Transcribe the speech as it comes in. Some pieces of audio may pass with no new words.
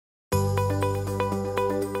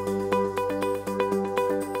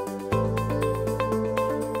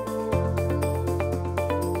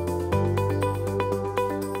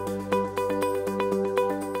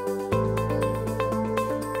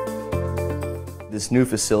This new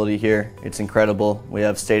facility here, it's incredible. We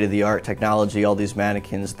have state-of-the-art technology, all these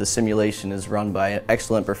mannequins. The simulation is run by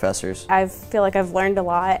excellent professors. I feel like I've learned a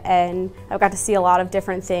lot, and I've got to see a lot of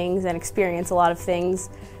different things and experience a lot of things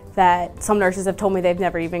that some nurses have told me they've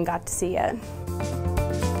never even got to see yet.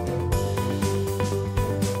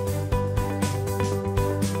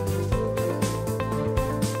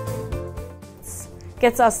 It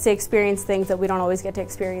gets us to experience things that we don't always get to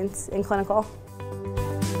experience in clinical.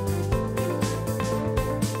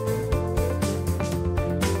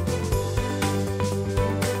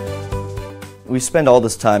 We spend all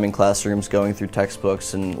this time in classrooms going through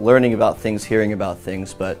textbooks and learning about things, hearing about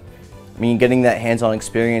things, but I mean, getting that hands-on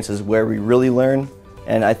experience is where we really learn,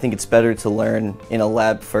 and I think it's better to learn in a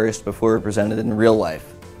lab first before we're presented in real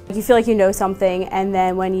life. You feel like you know something, and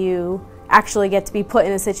then when you actually get to be put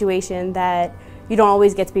in a situation that you don't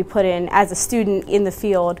always get to be put in as a student in the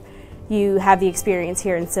field, you have the experience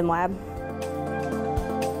here in SimLab.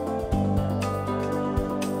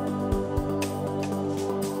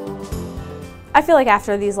 I feel like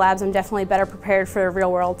after these labs I'm definitely better prepared for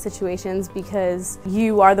real world situations because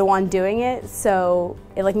you are the one doing it, so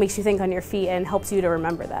it makes you think on your feet and helps you to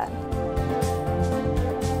remember that.